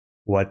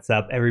What's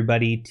up,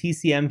 everybody?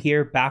 TCM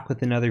here, back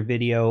with another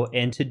video,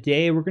 and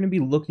today we're going to be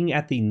looking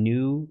at the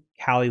new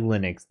Kali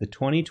Linux, the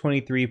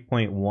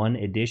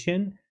 2023.1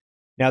 edition.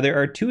 Now,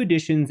 there are two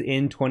editions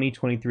in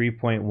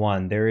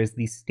 2023.1. There is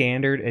the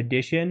standard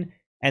edition,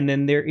 and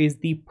then there is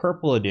the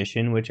purple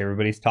edition, which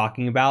everybody's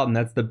talking about, and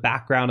that's the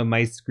background of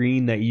my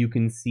screen that you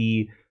can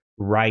see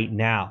right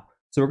now.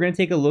 So we're going to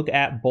take a look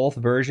at both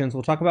versions.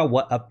 We'll talk about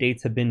what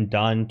updates have been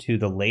done to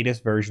the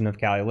latest version of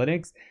Kali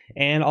Linux,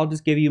 and I'll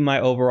just give you my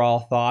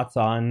overall thoughts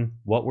on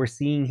what we're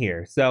seeing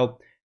here. So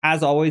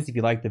as always, if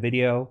you like the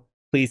video,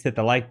 please hit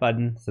the like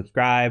button,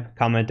 subscribe,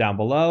 comment down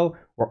below.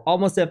 We're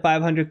almost at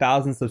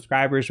 500,000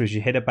 subscribers. We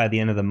should hit it by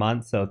the end of the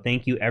month. So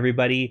thank you,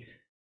 everybody.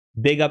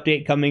 Big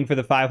update coming for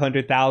the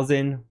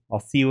 500,000. I'll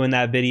see you in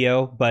that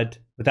video. But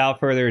without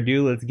further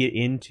ado, let's get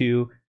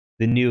into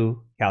the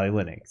new Kali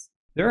Linux.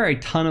 There are a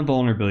ton of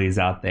vulnerabilities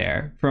out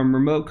there, from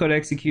remote code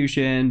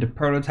execution to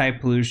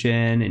prototype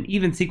pollution and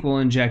even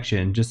SQL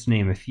injection, just to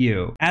name a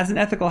few. As an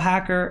ethical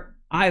hacker,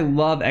 I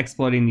love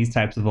exploiting these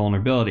types of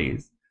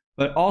vulnerabilities,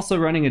 but also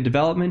running a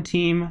development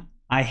team,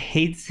 I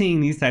hate seeing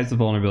these types of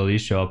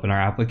vulnerabilities show up in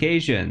our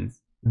applications.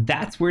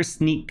 That's where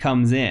Snyk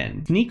comes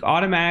in. Snyk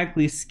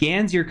automatically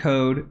scans your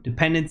code,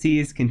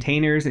 dependencies,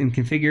 containers, and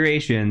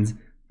configurations,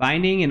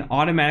 finding and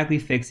automatically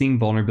fixing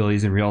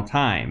vulnerabilities in real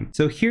time.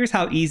 So here's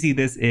how easy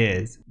this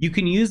is. You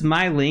can use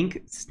my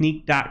link,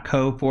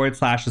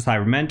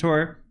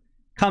 snyk.co/thecybermentor,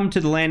 come to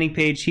the landing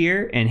page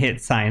here and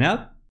hit sign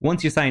up.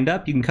 Once you're signed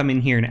up, you can come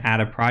in here and add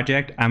a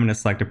project. I'm gonna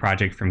select a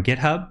project from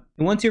GitHub.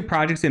 And once your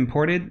project's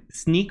imported,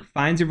 Snyk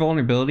finds your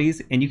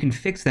vulnerabilities and you can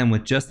fix them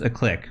with just a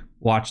click.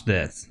 Watch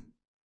this.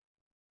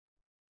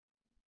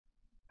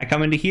 I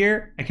come into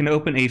here, I can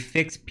open a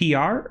fix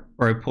PR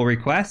or a pull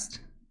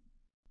request.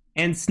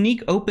 And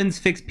Snyk opens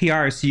fix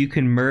PR so you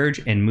can merge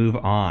and move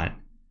on.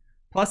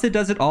 Plus, it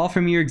does it all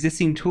from your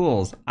existing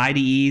tools,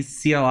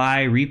 IDEs,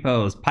 CLI,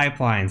 repos,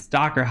 pipelines,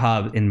 Docker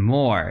Hub, and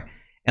more.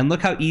 And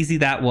look how easy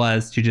that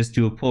was to just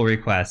do a pull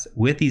request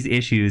with these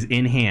issues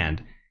in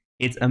hand.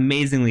 It's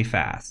amazingly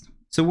fast.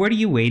 So what are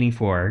you waiting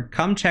for?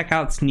 Come check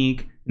out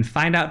Snyk and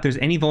find out if there's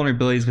any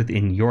vulnerabilities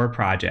within your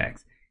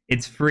projects.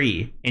 It's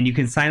free, and you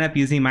can sign up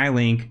using my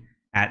link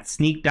at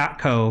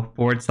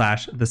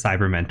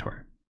snyk.co/thecybermentor.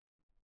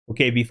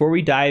 Okay, before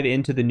we dive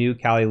into the new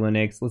Kali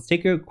Linux, let's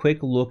take a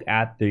quick look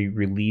at the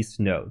release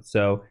notes.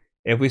 So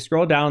if we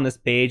scroll down this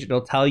page,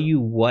 it'll tell you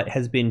what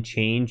has been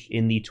changed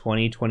in the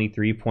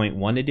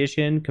 2023.1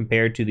 edition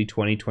compared to the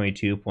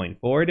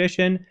 2022.4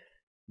 edition.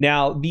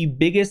 Now, the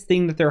biggest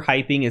thing that they're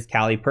hyping is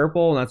Kali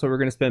Purple, and that's what we're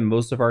going to spend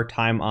most of our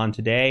time on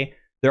today.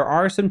 There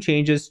are some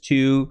changes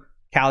to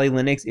Kali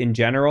Linux in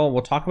general.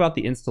 We'll talk about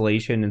the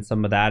installation and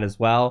some of that as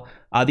well.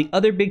 The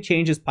other big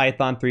change is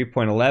Python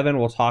 3.11.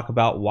 We'll talk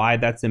about why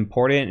that's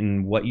important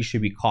and what you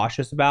should be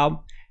cautious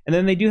about. And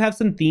then they do have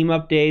some theme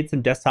updates,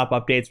 some desktop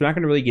updates. We're not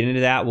going to really get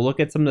into that. We'll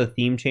look at some of the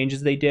theme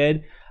changes they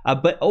did.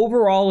 But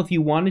overall, if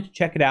you wanted to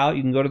check it out,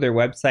 you can go to their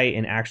website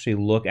and actually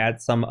look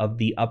at some of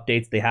the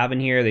updates they have in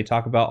here. They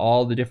talk about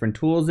all the different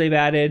tools they've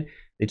added.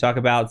 They talk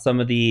about some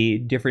of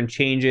the different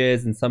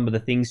changes and some of the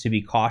things to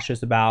be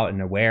cautious about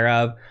and aware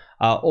of.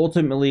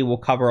 Ultimately, we'll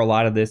cover a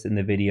lot of this in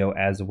the video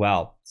as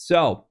well.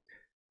 So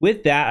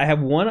with that, I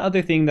have one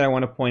other thing that I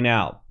want to point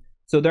out.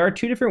 So there are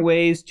two different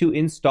ways to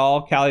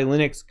install Kali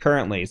Linux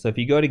currently. So if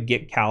you go to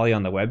Get Kali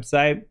on the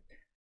website,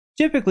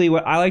 typically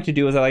what I like to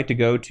do is I like to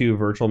go to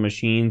virtual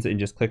machines and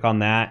just click on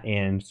that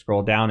and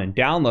scroll down and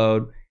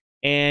download.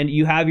 And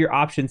you have your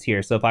options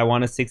here. So if I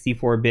want a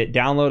 64-bit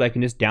download, I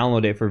can just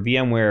download it for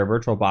VMware or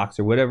VirtualBox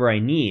or whatever I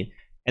need.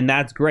 And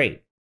that's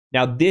great.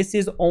 Now, this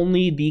is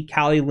only the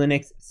Kali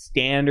Linux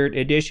standard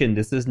edition.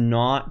 This does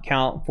not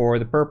count for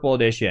the purple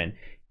edition.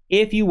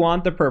 If you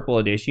want the purple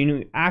edition,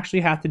 you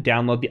actually have to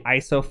download the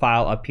ISO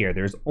file up here.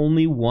 There's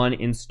only one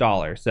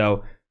installer.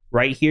 So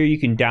right here, you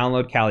can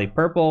download Kali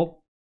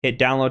Purple, hit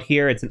download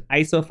here. It's an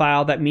ISO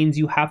file. That means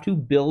you have to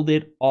build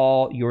it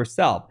all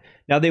yourself.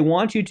 Now, they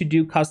want you to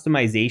do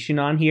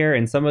customization on here,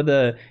 and some of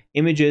the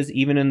images,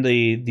 even in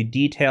the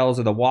details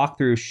of the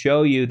walkthrough,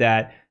 show you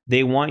that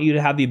they want you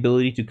to have the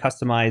ability to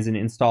customize and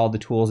install the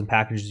tools and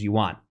packages you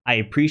want. I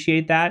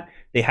appreciate that.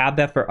 They have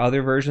that for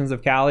other versions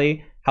of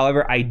Kali.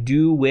 However, I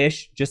do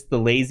wish, just the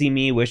lazy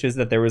me wishes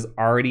that there was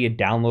already a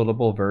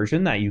downloadable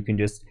version that you can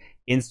just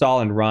install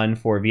and run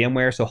for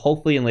VMware. So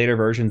hopefully in later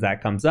versions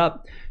that comes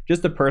up.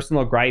 Just a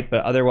personal gripe,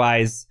 but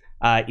otherwise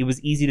it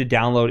was easy to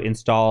download,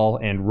 install,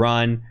 and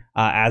run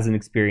as an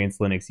experienced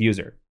Linux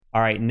user.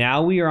 All right,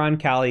 now we are on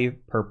Kali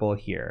Purple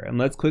here, and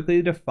let's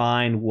quickly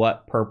define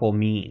what purple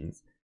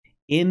means.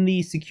 In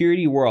the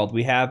security world,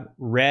 we have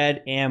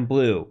red and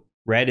blue.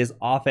 Red is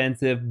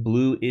offensive,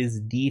 blue is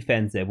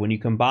defensive. When you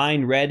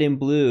combine red and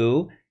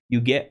blue,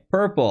 you get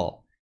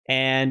purple.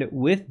 And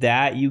with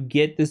that, you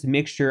get this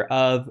mixture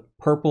of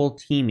purple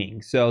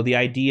teaming. So the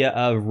idea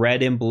of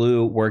red and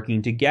blue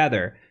working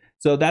together.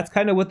 So that's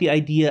kind of what the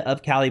idea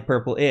of Kali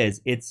Purple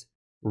is. It's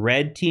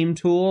red team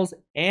tools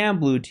and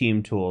blue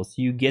team tools.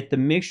 So you get the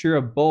mixture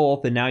of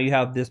both, and now you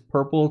have this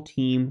purple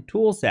team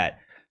tool set.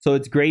 So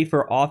it's great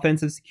for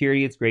offensive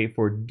security, it's great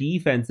for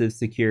defensive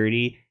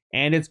security,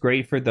 and it's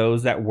great for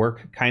those that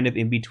work kind of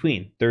in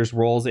between. There's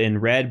roles in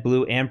red,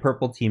 blue, and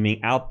purple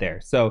teaming out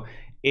there. So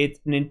it's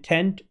an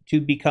intent to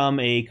become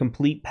a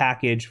complete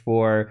package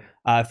for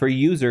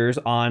users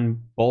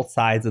on both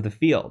sides of the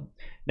field.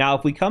 Now,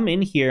 if we come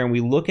in here and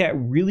we look at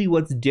really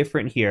what's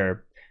different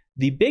here,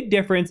 the big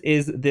difference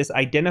is this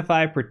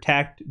identify,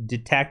 protect,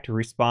 detect,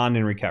 respond,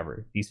 and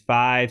recover. These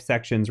 5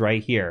 sections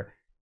right here.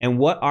 And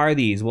what are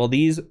these? Well,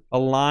 these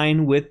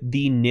align with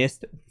the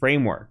NIST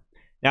framework.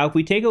 Now, if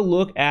we take a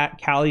look at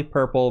Kali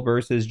Purple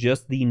versus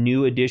just the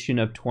new edition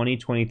of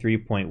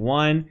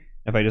 2023.1,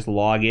 if I just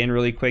log in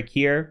really quick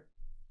here,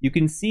 you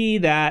can see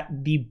that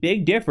the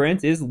big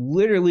difference is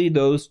literally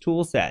those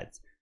tool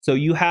sets. So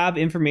you have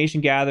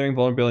information gathering,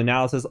 vulnerability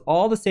analysis,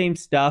 all the same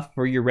stuff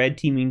for your red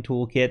teaming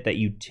toolkit that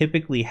you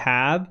typically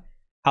have.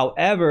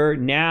 However,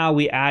 now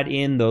we add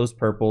in those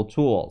purple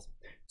tools.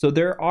 So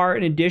there are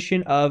an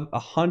addition of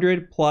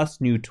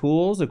 100+ new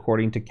tools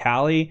according to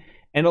Kali,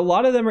 and a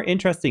lot of them are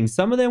interesting.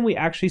 Some of them we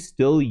actually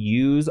still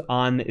use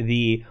on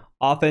the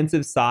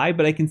offensive side,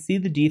 but I can see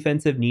the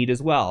defensive need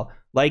as well.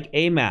 Like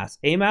AMAS.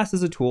 AMAS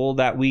is a tool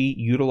that we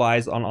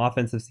utilize on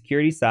offensive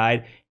security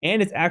side,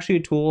 and it's actually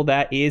a tool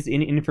that is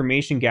in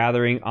information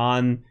gathering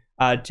on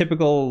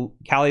typical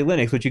Kali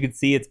Linux, which you can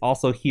see it's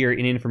also here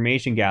in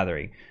information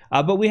gathering.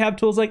 But we have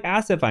tools like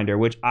Asset Finder,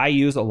 which I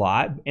use a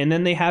lot, and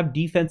then they have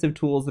defensive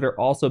tools that are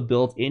also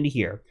built into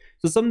here.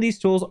 So some of these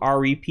tools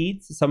are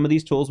repeats. Some of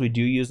these tools we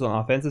do use on the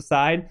offensive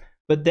side,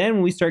 but then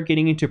when we start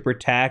getting into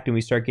protect and we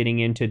start getting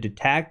into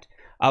detect,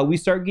 we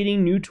start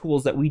getting new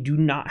tools that we do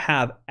not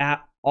have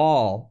at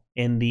all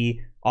in the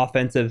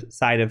offensive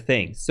side of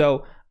things.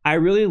 So I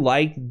really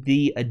like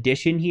the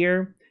addition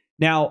here.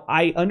 Now,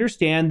 I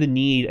understand the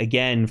need,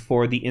 again,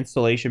 for the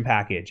installation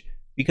package,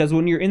 because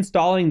when you're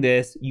installing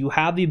this, you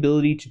have the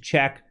ability to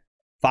check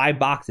 5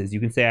 boxes. You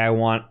can say, I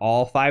want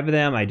all 5 of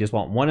them, I just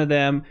want one of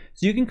them.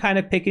 So you can kind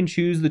of pick and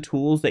choose the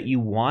tools that you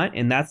want,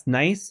 and that's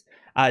nice.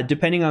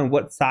 Depending on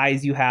what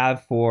size you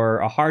have for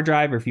a hard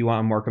drive, or if you want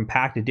a more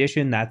compact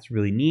edition, that's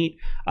really neat.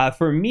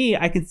 For me,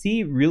 I can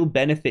see real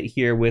benefit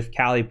here with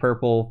Kali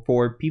Purple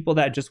for people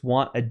that just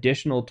want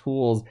additional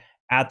tools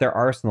at their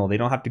arsenal. They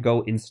don't have to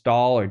go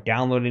install or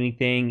download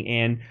anything,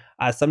 and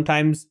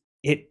sometimes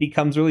it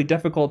becomes really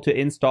difficult to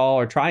install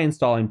or try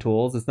installing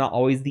tools. It's not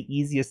always the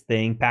easiest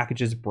thing.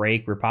 Packages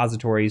break,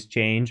 repositories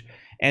change,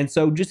 and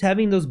so just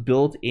having those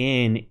built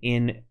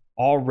in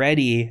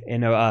already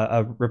in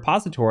a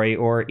repository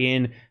or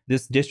in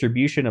this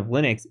distribution of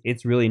Linux,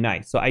 it's really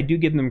nice. So I do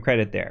give them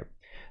credit there.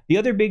 The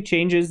other big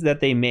changes that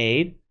they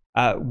made,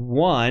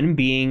 one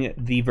being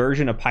the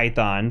version of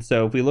Python.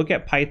 So if we look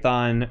at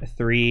Python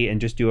 3 and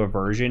just do a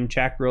version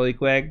check really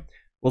quick,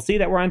 we'll see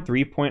that we're on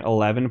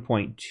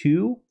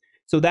 3.11.2.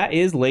 So that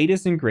is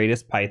latest and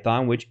greatest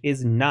Python, which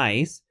is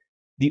nice.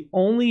 The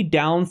only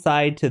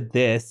downside to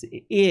this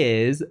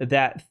is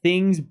that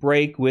things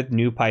break with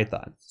new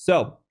Python.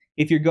 So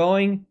if you're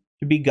going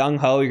to be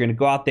gung-ho, you're going to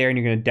go out there and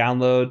you're going to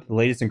download the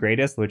latest and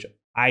greatest, which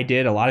I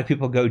did, a lot of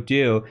people go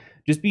do,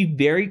 just be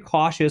very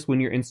cautious when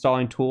you're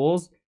installing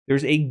tools.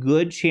 There's a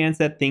good chance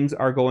that things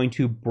are going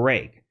to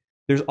break.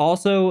 There's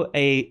also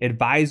an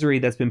advisory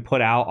that's been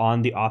put out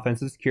on the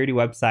offensive security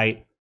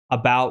website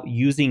about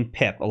using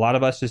pip. A lot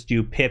of us just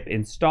do pip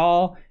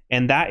install,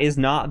 and that is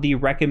not the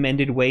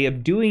recommended way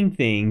of doing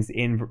things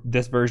in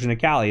this version of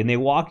Kali. And they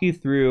walk you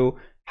through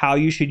how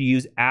you should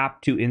use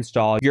apt to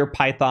install your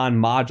Python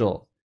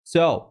module.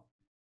 So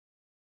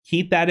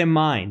keep that in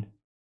mind.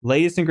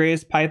 Latest and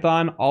greatest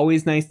Python,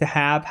 always nice to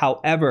have.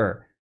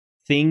 However,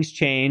 things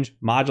change,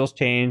 modules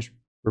change,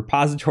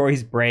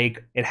 repositories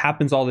break. It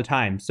happens all the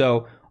time.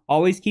 So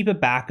always keep a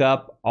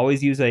backup.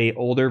 Always use an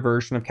older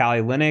version of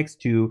Kali Linux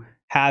to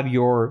have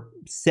your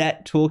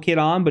set toolkit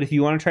on. But if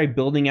you want to try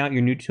building out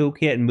your new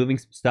toolkit and moving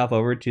some stuff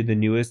over to the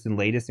newest and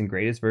latest and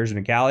greatest version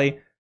of Kali,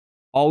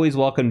 always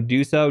welcome to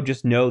do so.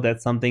 Just know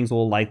that some things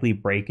will likely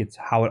break. It's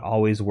how it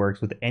always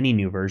works with any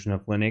new version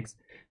of Linux.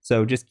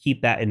 So just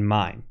keep that in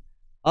mind.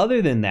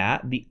 Other than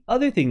that, the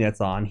other thing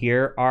that's on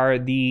here are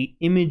the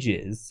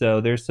images.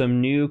 So there's some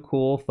new,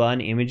 cool,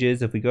 fun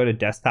images. If we go to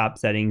desktop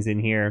settings in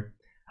here,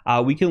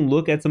 we can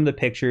look at some of the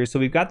pictures. So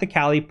we've got the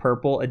Kali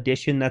Purple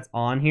edition that's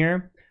on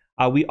here.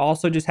 We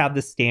also just have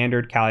the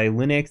standard Kali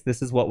Linux.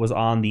 This is what was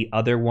on the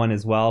other one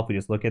as well. If we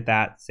just look at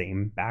that,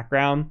 same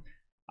background.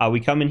 We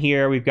come in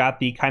here, we've got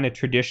the kind of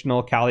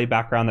traditional Kali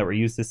background that we're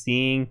used to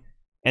seeing.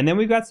 And then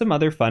we've got some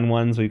other fun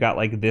ones. We've got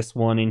like this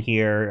one in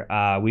here.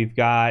 We've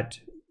got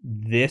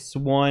this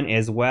one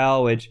as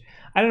well, which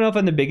I don't know if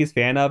I'm the biggest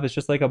fan of. It's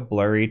just like a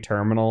blurry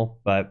terminal,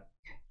 but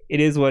it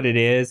is what it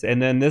is.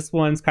 And then this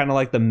one's kind of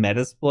like the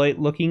Metasploit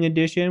looking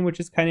edition, which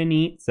is kind of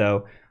neat.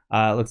 So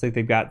it looks like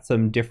they've got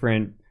some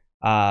different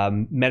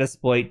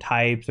Metasploit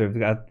types, or we've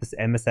got this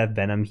MSF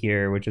Venom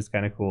here, which is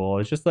kind of cool.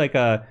 It's just like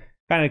a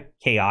kind of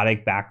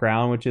chaotic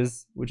background, which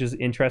is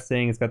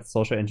interesting. It's got the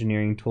social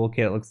engineering toolkit,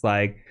 it looks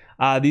like.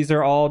 These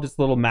are all just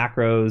little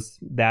macros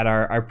that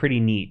are pretty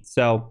neat.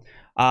 So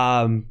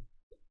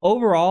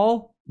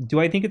overall, Do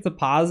I think it's a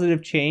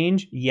positive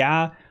change?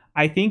 Yeah.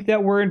 I think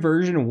that we're in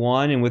version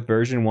 1, and with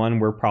version 1,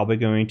 we're probably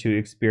going to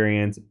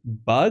experience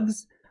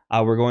bugs.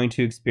 We're going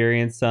to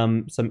experience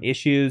some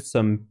issues,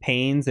 some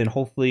pains, and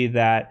hopefully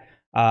that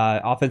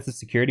offensive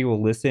security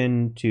will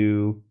listen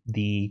to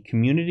the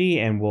community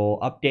and will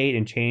update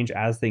and change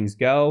as things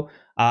go.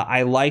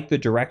 I like the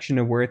direction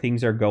of where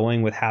things are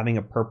going with having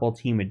a purple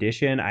team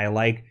edition. I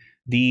like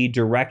the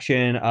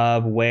direction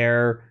of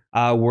where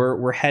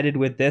we're headed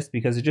with this,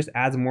 because it just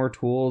adds more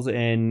tools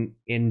and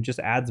just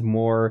adds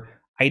more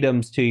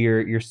items to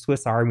your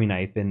Swiss Army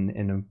knife,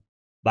 in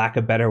a lack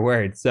of better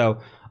words. So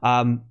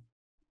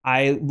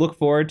I look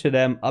forward to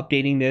them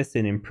updating this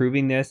and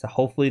improving this.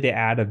 Hopefully they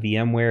add a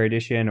VMware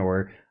edition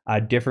or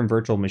different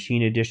virtual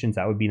machine editions.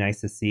 That would be nice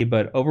to see.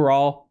 But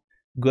overall,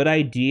 good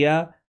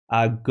idea.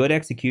 Good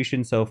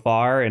execution so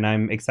far, and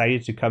I'm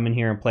excited to come in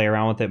here and play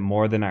around with it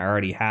more than I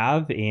already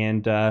have,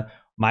 and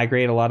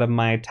migrate a lot of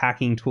my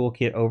attacking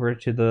toolkit over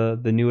to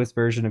the newest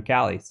version of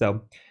Kali.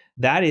 So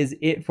that is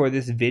it for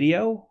this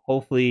video.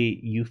 Hopefully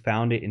you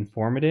found it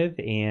informative,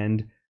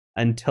 and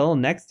until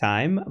next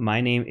time,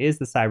 my name is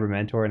the Cyber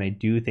Mentor, and I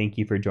do thank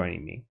you for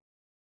joining me.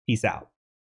 Peace out.